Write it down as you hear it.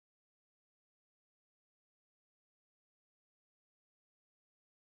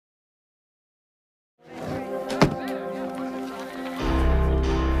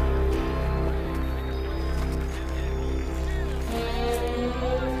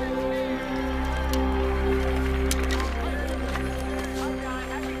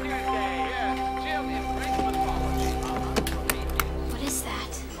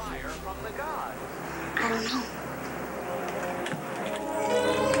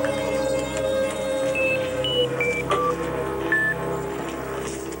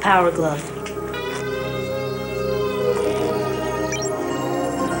Power glove.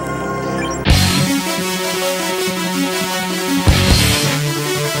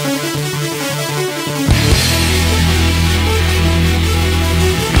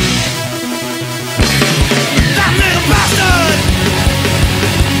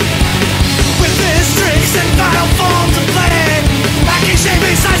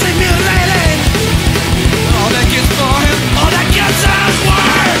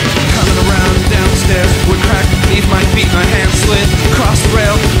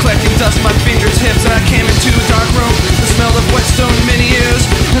 Dust my fingertips and I came into a dark room. The smell of wet stone in many years.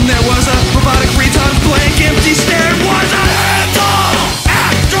 And there was a robotic retard, blank, empty stare. Was a handle!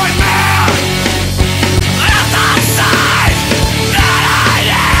 Android man! At the side that I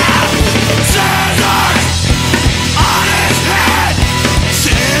am! Scissors on his head!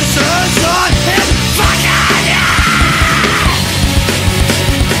 Scissors on his fucking head!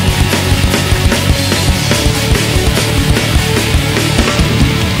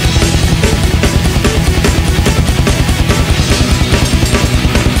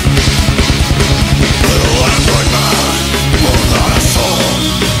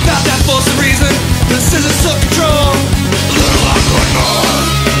 Scissors took control. Little awkward man,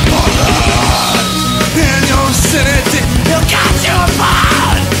 Borlax. In your vicinity, he'll cut you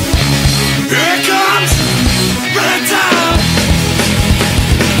apart. Here it comes, running down.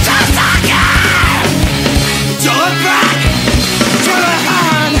 Just again. Don't look back, turn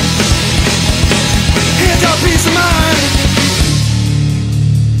behind. Here's your peace of mind.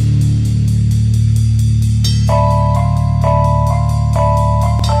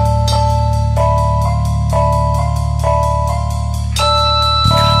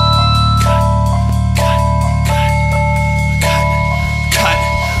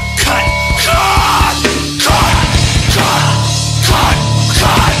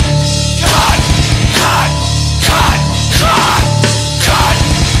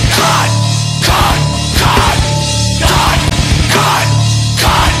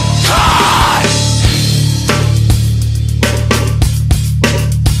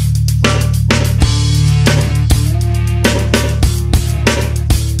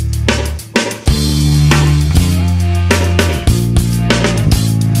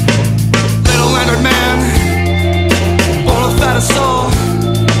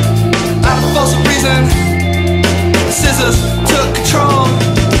 Scissors took control.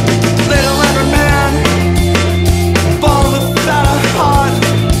 Little Android man, born without a heart.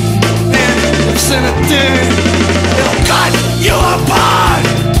 In the vicinity, it'll cut you apart.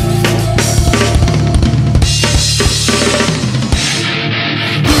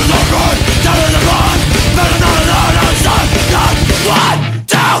 There's a run, there is a run. There's another son. 1,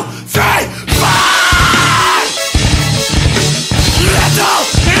 2, 3, 5. Little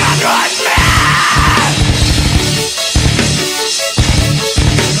Android man.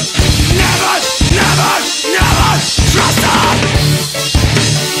 Trust him!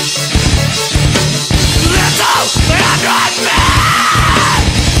 Little Android man!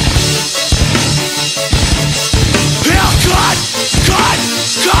 He'll cut!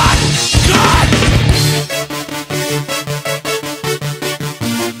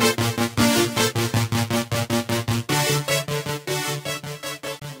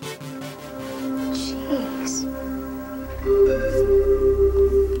 Jeez.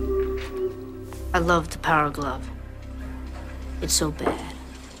 I love the Power glove. It's so bad.